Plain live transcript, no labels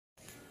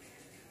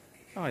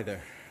Hi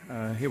there.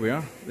 Here we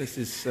are. This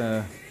is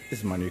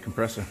my new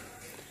compressor.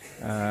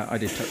 I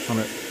did touch on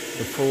it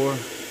before.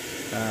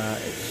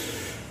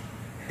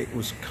 It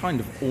was kind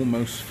of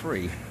almost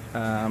free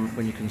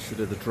when you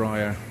consider the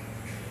dryer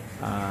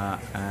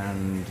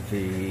and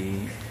the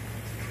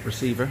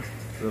receiver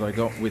that I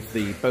got with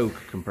the Bogue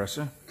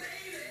compressor.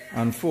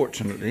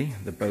 Unfortunately,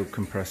 the Bogue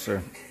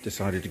compressor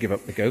decided to give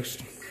up the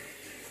ghost,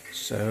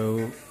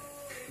 so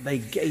they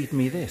gave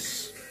me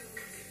this,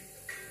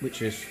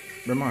 which is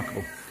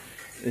remarkable.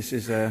 This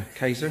is a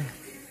Kaiser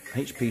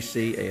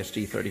HPC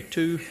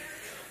ASD32,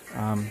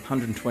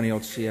 120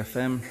 odd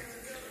CFM,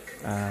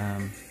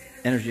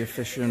 energy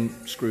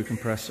efficient screw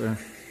compressor,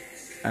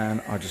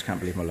 and I just can't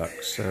believe my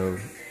luck. So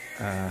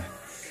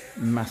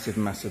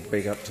massive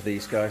big up to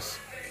these guys.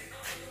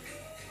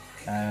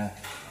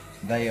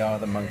 They are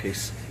the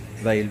monkeys.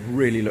 They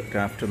really looked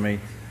after me.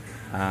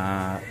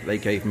 They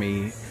gave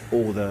me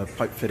all the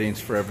pipe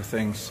fittings for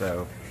everything,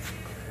 so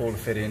all the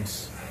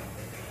fittings,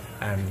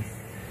 and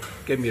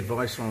gave me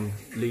advice on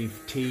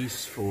leave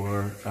tees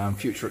for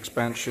future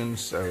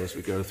expansions. So as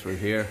we go through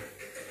here,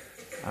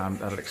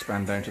 that'll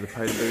expand down to the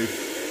powder booth,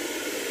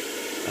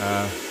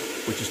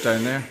 which is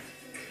down there,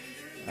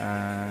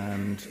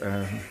 and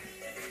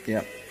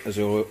yeah, there's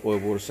the oil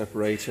water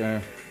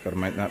separator. Got to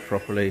mount that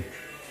properly.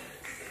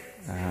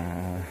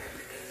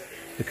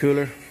 The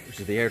cooler, which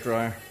is the air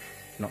dryer,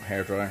 not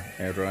hair dryer,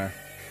 air dryer.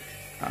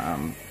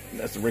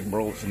 There's the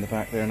rigmarole that's in the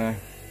back there now.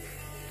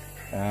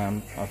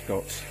 I've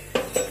got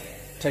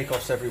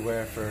takeoffs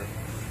everywhere for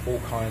all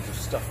kinds of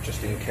stuff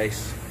just in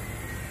case.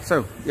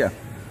 So yeah,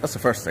 that's the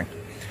first thing.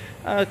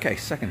 Okay,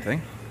 second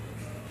thing.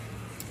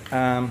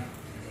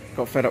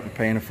 Got fed up with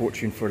paying a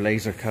fortune for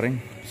laser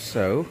cutting,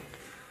 so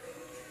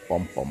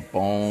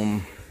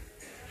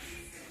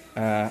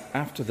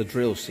after the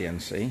drill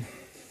CNC,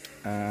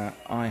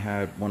 I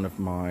had one of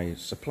my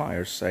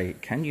suppliers say,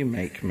 can you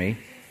make me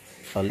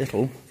a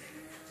little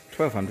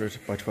 1200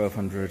 by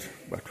 1200,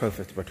 well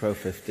 1250 by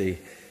 1250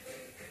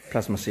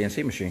 plasma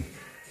CNC machine?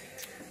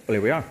 Well,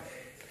 here we are.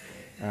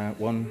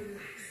 One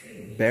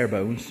bare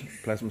bones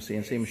plasma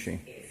CNC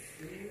machine.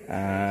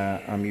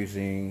 I'm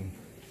using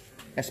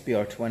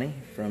SBR20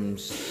 from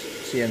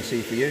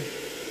CNC for you.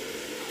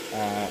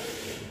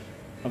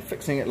 I'm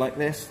fixing it like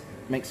this.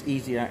 Makes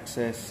easy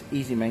access,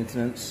 easy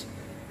maintenance.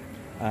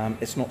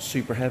 It's not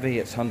super heavy.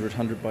 It's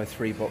 100 by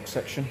 3 box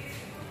section,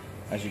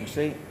 as you can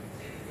see.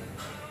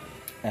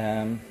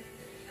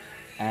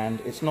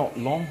 And it's not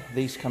long.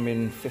 These come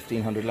in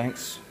 1500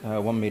 lengths,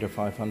 1 meter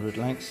 500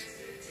 lengths.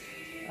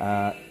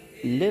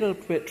 Little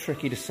bit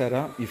tricky to set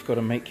up. You've got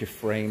to make your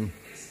frame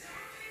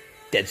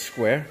dead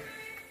square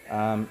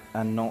and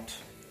not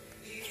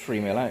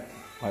 3mm out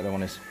like that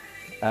one is.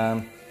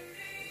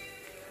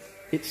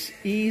 It's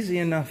easy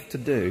enough to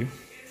do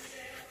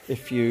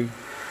if you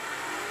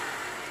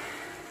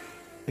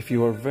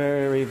are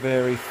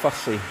very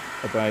fussy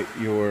about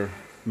your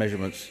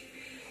measurements.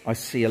 I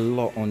see a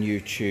lot on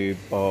YouTube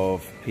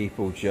of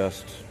people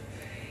just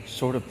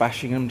sort of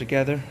bashing them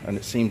together, and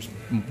it seems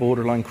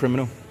borderline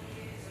criminal.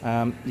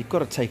 You've got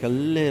to take a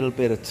little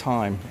bit of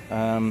time.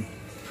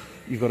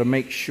 You've got to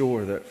make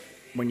sure that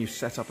when you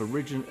set up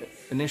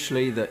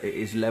initially that it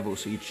is level,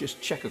 so you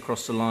just check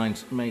across the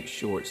lines, make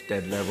sure it's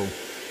dead level.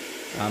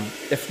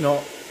 If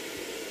not,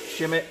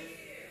 shim it,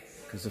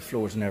 because the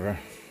floor is never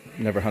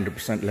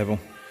 100% level.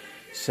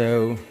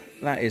 So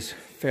that is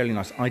fairly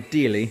nice.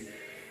 Ideally,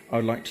 I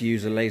would like to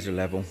use a laser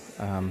level,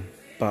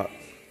 but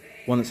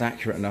one that's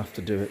accurate enough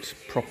to do it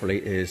properly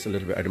is a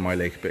little bit out of my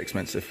league, a bit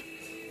expensive.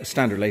 A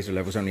standard laser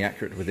level is only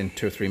accurate within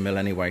 2 or 3mm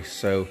anyway,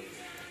 so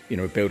you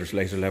know, a builder's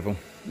laser level,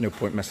 no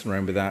point messing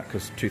around with that,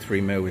 because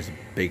 2-3mm is a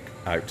big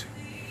out.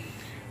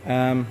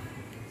 The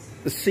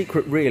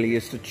secret really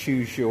is to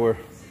choose your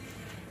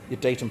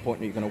datum point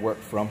that you're going to work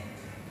from.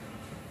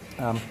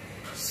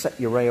 Set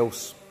your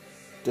rails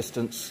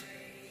distance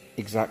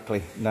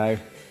exactly. Now,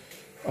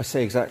 I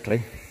say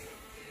exactly.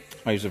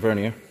 I use a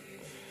vernier.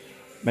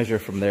 Measure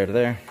from there to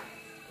there.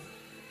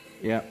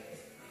 Yeah.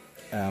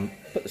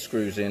 Put the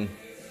screws in.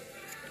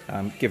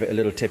 Give it a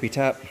little tippy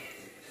tap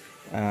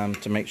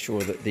to make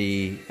sure that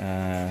the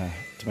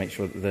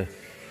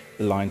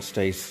line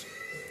stays,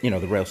 you know,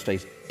 the rail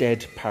stays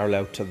dead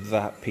parallel to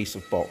that piece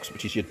of box,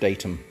 which is your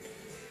datum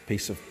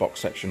piece of box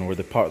section, or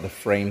the part of the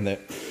frame that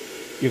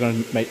you're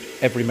going to make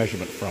every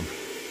measurement from.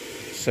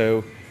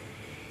 So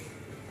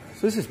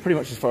this is pretty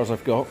much as far as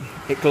I've got.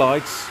 It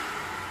glides,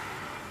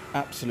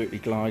 absolutely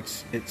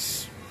glides.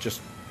 It's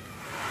just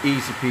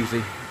easy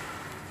peasy.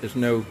 There's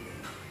no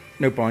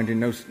binding,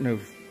 no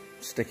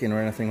sticking or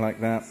anything like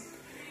that.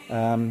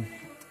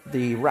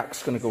 The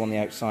rack's going to go on the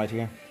outside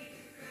here.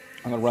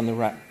 I'm going to run the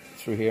rack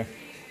through here.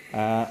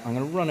 I'm going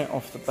to run it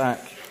off the back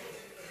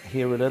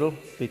here a little,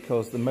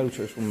 because the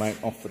motors will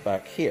mount off the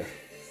back here.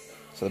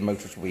 So the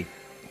motors will be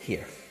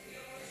here.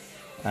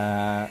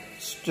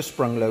 Just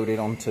sprung loaded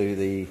onto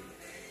the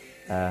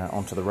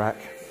rack,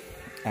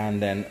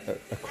 and then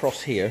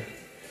across here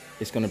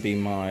is going to be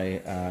my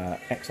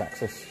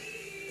X-axis.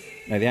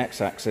 Now the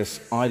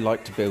X-axis, I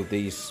like to build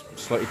these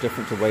slightly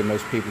different to the way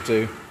most people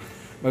do.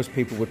 Most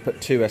people would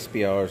put 2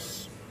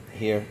 SBRs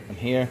here and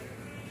here.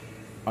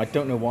 I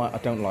don't know why. I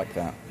don't like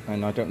that,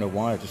 and I don't know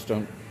why. I just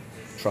don't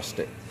trust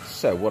it.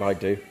 So what I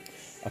do,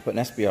 I put an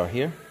SBR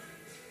here,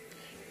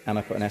 and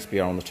I put an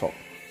SBR on the top.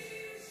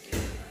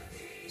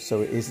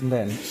 So it is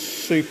then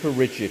super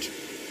rigid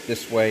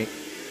this way.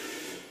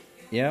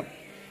 Yeah,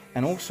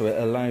 and also it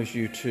allows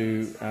you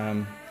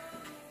to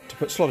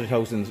put slotted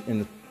holes in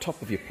the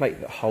top of your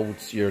plate that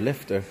holds your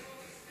lifter,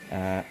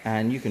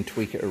 and you can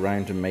tweak it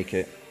around and make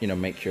it, you know,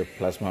 make your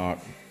plasma arc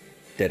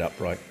dead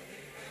upright.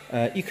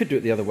 You could do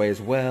it the other way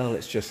as well.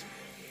 It's just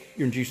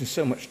you're inducing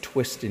so much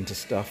twist into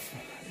stuff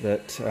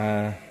that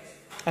I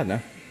don't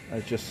know.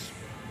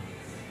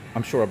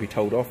 I'm sure I'll be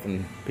told off,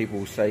 and people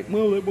will say,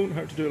 "Well, it won't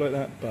hurt to do it like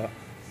that," but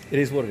it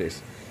is what it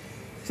is.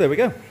 So there we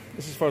go.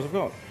 This is as far as I've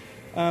got.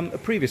 A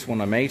previous one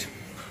I made.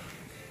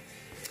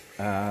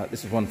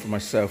 This is one for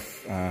myself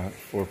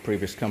for a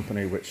previous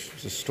company, which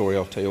is a story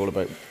I'll tell you all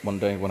about one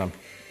day when I'm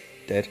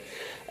dead.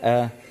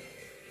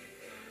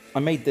 I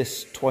made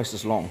this twice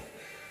as long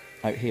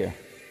out here.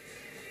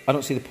 I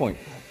don't see the point.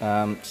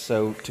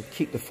 So to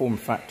keep the form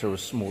factor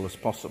as small as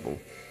possible,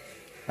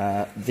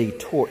 the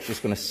torch is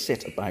going to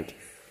sit about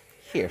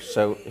here.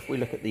 So if we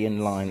look at the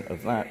inline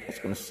of that, it's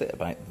going to sit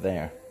about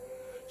there.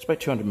 It's about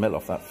 200 mil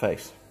off that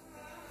face.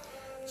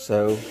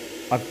 So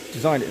I've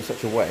designed it in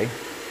such a way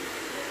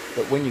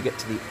that when you get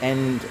to the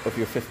end of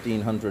your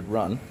 1500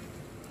 run,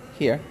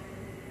 here,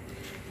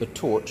 the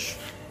torch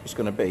is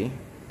going to be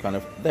kind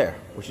of there,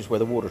 which is where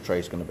the water tray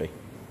is going to be.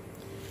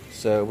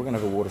 So we're going to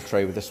have a water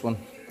tray with this one.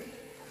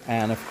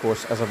 And of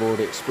course, as I've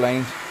already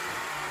explained,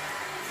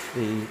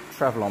 the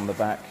travel on the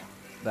back,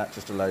 that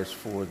just allows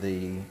for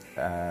the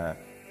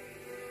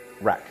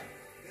rack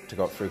to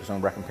go up through, because I'm a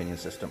rack and pinion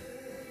system.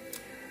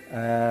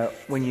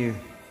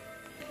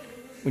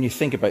 When you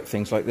think about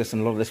things like this,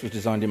 and a lot of this was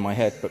designed in my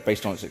head, but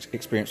based on its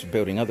experience of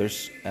building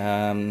others,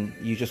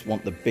 you just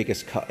want the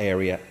biggest cut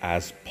area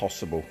as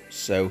possible.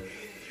 So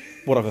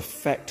what I've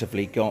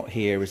effectively got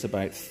here is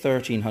about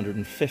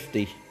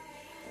 1350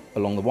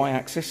 along the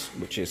y-axis,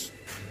 which is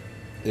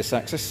this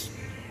axis,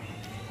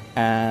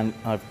 and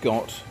I've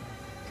got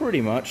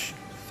pretty much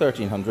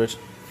 1300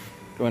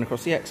 going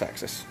across the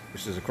x-axis,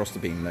 which is across the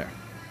beam there.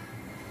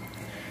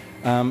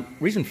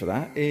 Reason for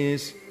that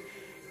is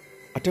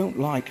I don't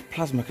like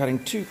plasma cutting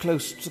too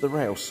close to the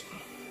rails.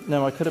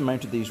 Now, I could have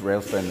mounted these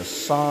rails down the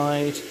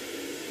side,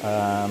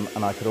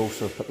 and I could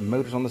also put the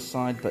motors on the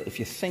side, but if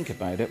you think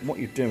about it, what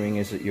you're doing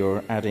is that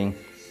you're adding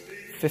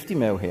 50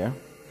 mil here,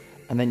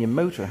 and then your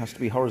motor has to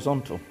be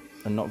horizontal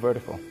and not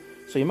vertical.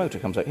 So your motor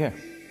comes out here.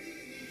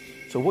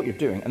 So what you're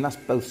doing, and that's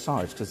both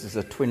sides, because there's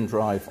a twin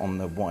drive on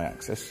the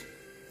y-axis.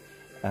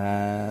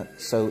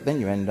 So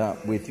then you end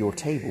up with your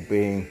table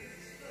being,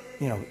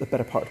 you know, the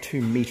better part of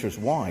 2 meters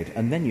wide,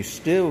 and then you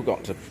still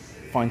got to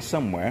find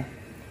somewhere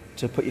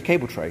to put your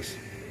cable trays.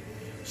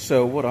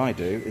 So what I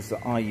do is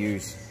that I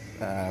use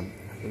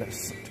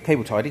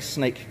cable tidies,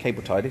 snake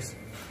cable tidies,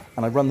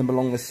 and I run them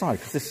along this side,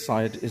 because this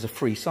side is a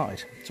free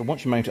side. So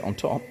once you mount it on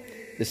top,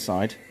 this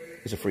side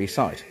is a free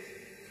side.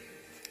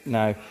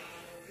 Now,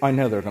 I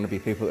know there are going to be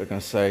people that are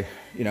going to say,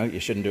 you know, you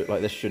shouldn't do it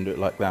like this, you shouldn't do it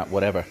like that,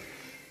 whatever.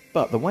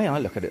 But the way I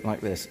look at it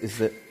like this is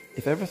that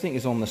if everything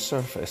is on the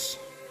surface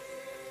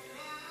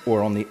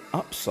or on the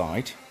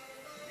upside,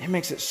 it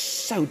makes it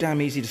so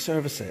damn easy to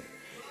service it.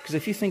 Because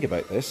if you think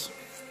about this,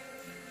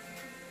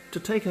 to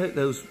take out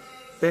those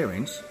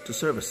bearings to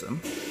service them,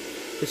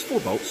 it's 4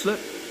 bolt slip,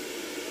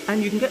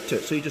 and you can get to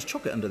it. So you just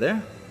chuck it under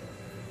there,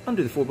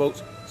 undo the 4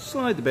 bolts,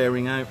 slide the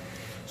bearing out,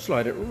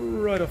 slide it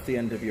right off the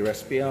end of your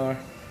SBR,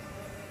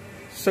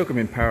 soak them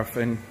in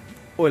paraffin,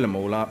 oil them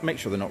all up, make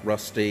sure they're not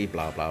rusty,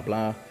 blah, blah,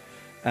 blah.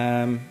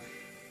 And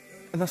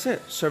that's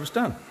it, service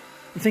done.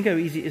 And think how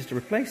easy it is to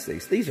replace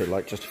these. These are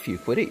like just a few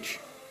quid each.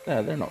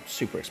 They're not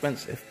super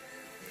expensive.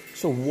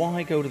 So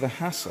why go to the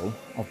hassle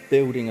of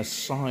building a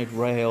side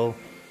rail,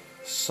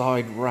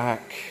 side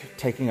rack,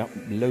 taking up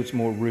loads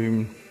more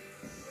room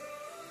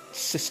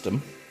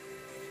system,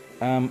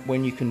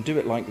 when you can do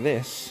it like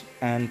this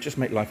and just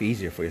make life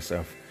easier for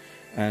yourself.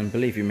 And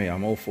believe you me,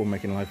 I'm all for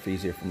making life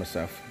easier for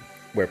myself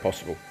where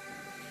possible.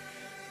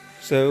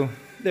 So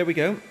there we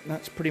go,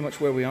 that's pretty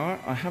much where we are.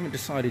 I haven't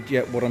decided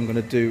yet what I'm going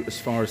to do as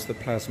far as the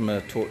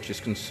plasma torch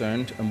is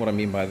concerned, and what I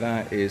mean by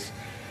that is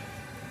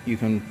you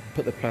can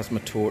put the plasma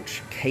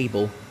torch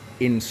cable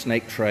in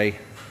snake tray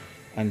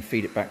and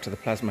feed it back to the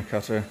plasma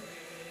cutter.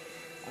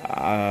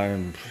 I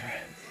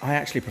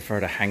actually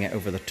prefer to hang it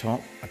over the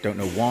top. I don't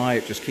know why,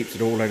 it just keeps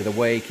it all out of the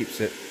way, keeps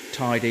it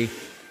tidy,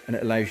 and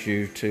it allows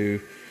you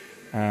to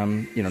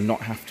you know,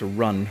 not have to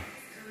run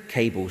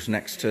cables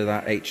next to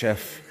that HF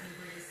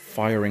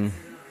firing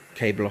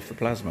cable off the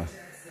plasma.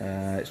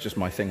 It's just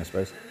my thing, I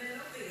suppose.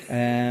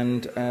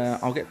 And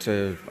I'll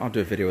do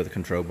a video of the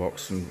control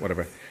box and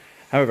whatever.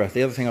 However,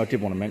 the other thing I did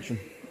want to mention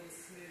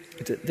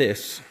is that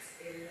this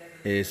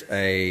is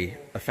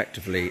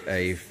effectively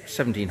a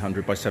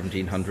 1700 by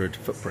 1700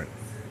 footprint.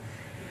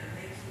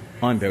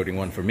 I'm building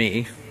one for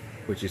me,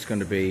 which is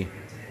going to be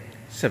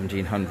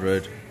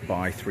 1700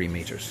 by 3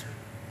 meters.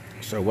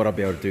 So what I'll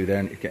be able to do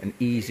then is get an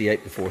easy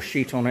 8x4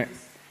 sheet on it,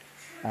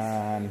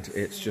 and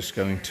it's just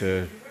going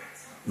to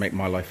make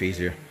my life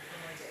easier.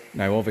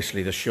 Now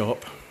obviously the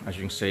shop, as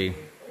you can see,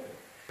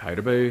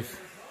 powder booth,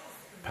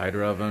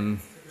 powder oven,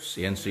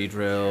 CNC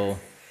drill,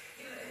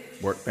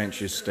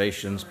 workbenches,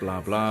 stations, blah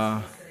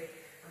blah,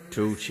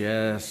 tool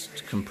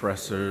chest,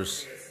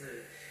 compressors,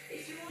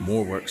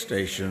 more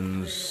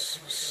workstations,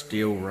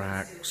 steel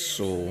rack,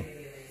 saw.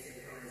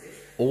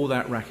 All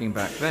that racking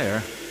back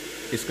there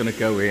is going to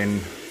go in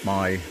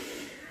my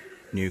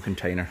new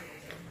container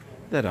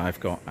that I've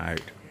got out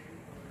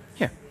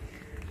here,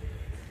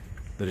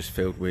 that is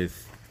filled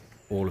with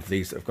all of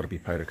these that have got to be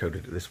powder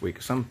coated this week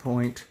at some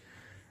point.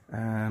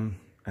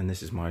 And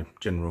this is my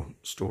general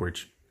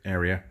storage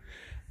area,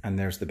 and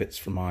there's the bits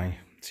for my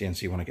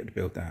CNC when I get to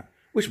build that,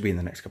 which will be in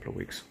the next couple of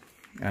weeks,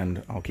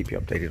 and I'll keep you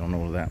updated on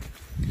all of that.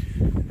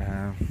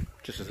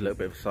 Just as a little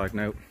bit of a side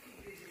note,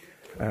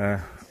 I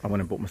went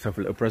and bought myself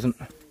a little present.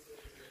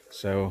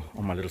 So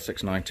on my little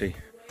 690,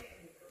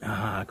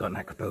 I got an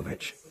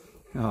Akrapovic.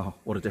 Oh,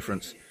 what a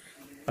difference.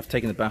 I've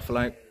taken the baffle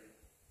out.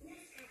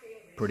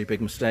 Pretty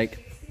big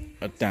mistake.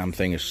 That damn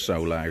thing is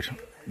so loud.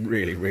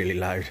 Really, really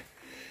loud.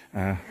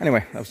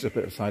 Anyway, that was just a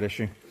bit of a side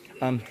issue.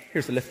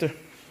 Here's the lifter.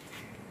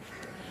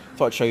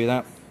 Thought I'd show you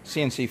that.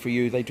 CNC for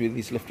you, they do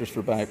these lifters for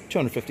about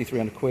 250,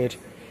 300 quid.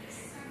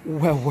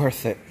 Well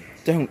worth it.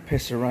 Don't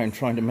piss around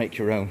trying to make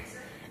your own.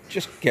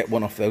 Just get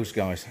one off those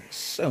guys. It's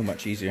so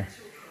much easier.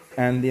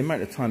 And the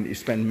amount of time that you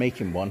spend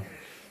making one,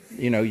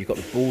 you know, you've got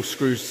the ball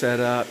screws set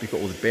up, you've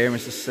got all the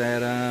bearings to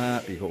set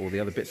up, you've got all the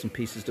other bits and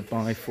pieces to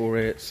buy for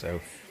it. So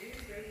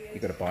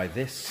you've got to buy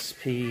this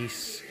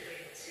piece,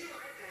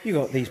 you've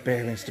got these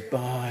bearings to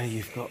buy,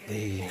 you've got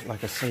the,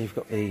 like I say, you've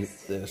got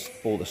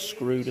all the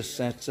screw to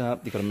set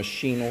up, you've got to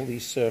machine all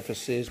these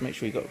surfaces, make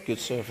sure you've got good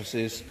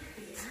surfaces.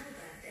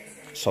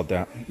 Sod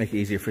that, make it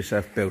easier for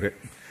yourself, build it,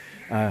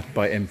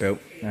 buy it inbuilt,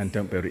 and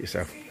don't build it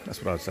yourself.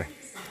 That's what I'd say.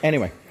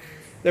 Anyway,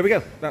 there we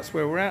go, that's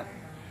where we're at.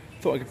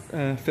 Thought I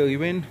could fill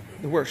you in.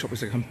 The workshop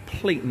is a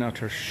complete and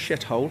utter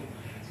shithole,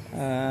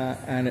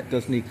 and it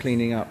does need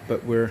cleaning up,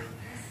 but we're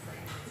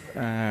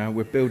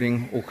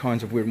building all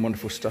kinds of weird and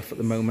wonderful stuff at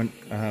the moment.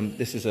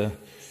 This is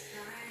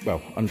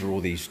well, under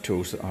all these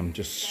tools that I'm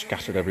just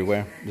scattered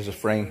everywhere, there's a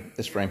frame,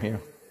 this frame here.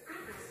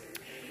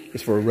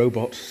 It's for a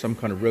robot, some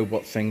kind of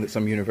robot thing that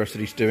some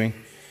university's doing.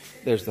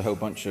 There's the whole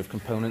bunch of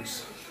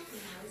components.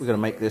 We're going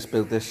to make this,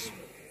 build this,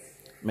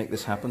 make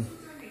this happen.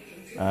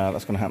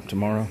 That's going to happen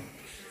tomorrow.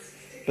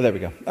 But there we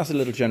go. That's a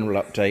little general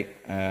update.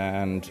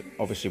 And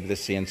obviously with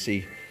this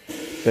CNC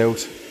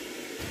build,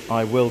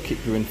 I will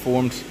keep you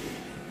informed.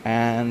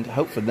 And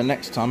hopefully the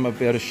next time I'll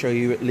be able to show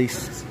you at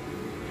least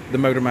the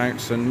motor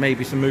mounts and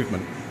maybe some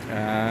movement.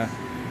 The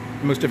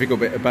most difficult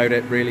bit about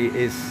it really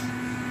is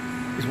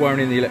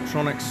wiring in the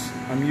electronics.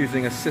 I'm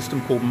using a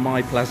system called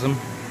MyPlasm,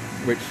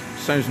 which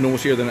sounds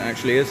naughtier than it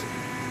actually is.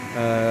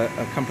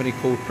 A company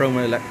called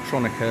Proma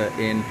Electronica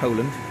in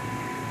Poland.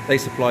 They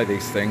supply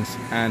these things,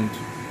 and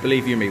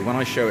believe you me, when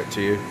I show it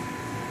to you,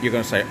 you're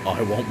going to say,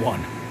 I want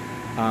one.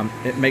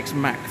 It makes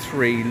Mach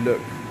 3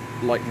 look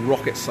like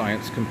rocket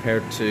science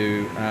compared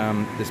to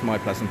this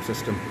MyPlasm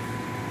system.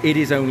 It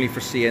is only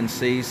for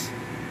CNCs,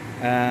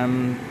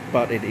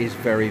 but it is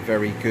very,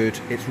 very good.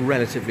 It's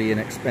relatively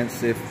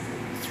inexpensive.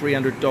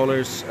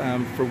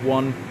 $300 for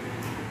one,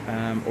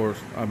 or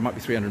it might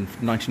be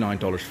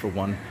 $399 for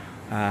one,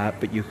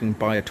 but you can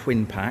buy a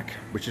twin pack,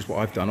 which is what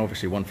I've done,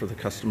 obviously one for the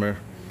customer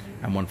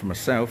and one for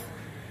myself.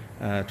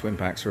 Twin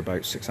packs are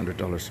about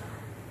 $600,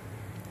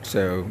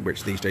 so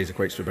which these days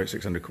equates to about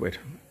 600 quid.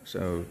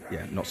 So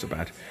yeah, not so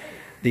bad.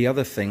 The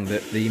other thing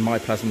that the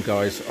MyPlasm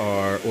guys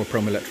or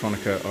Proma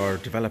Electronica are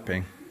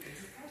developing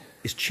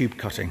is tube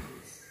cutting.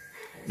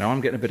 Now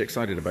I'm getting a bit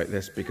excited about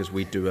this because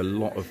we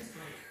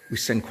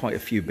send quite a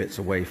few bits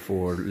away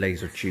for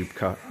laser tube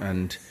cut,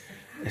 and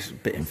it's a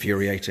bit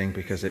infuriating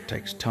because it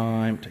takes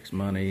time, it takes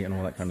money and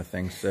all that kind of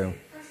thing. So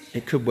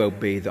it could well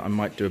be that I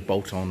might do a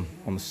bolt-on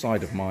on the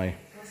side of my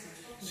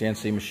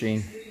CNC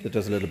machine that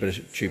does a little bit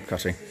of tube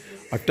cutting.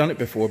 I've done it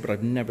before, but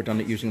I've never done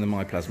it using the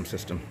MyPlasm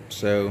system.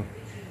 So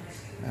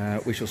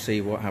we shall see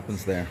what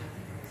happens there.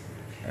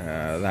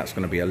 That's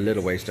going to be a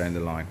little ways down the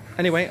line.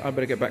 Anyway, I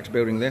better get back to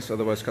building this,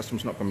 otherwise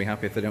customers not going to be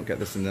happy if they don't get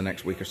this in the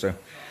next week or so.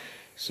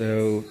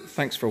 So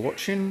thanks for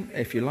watching.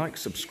 If you like,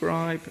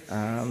 subscribe,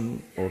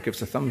 or give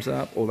us a thumbs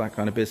up, all that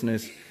kind of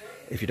business.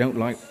 If you don't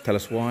like, tell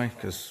us why,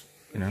 because,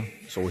 you know,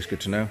 it's always good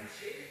to know.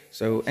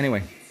 So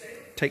anyway,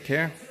 take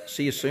care.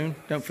 See you soon.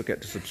 Don't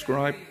forget to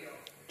subscribe.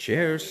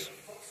 Cheers.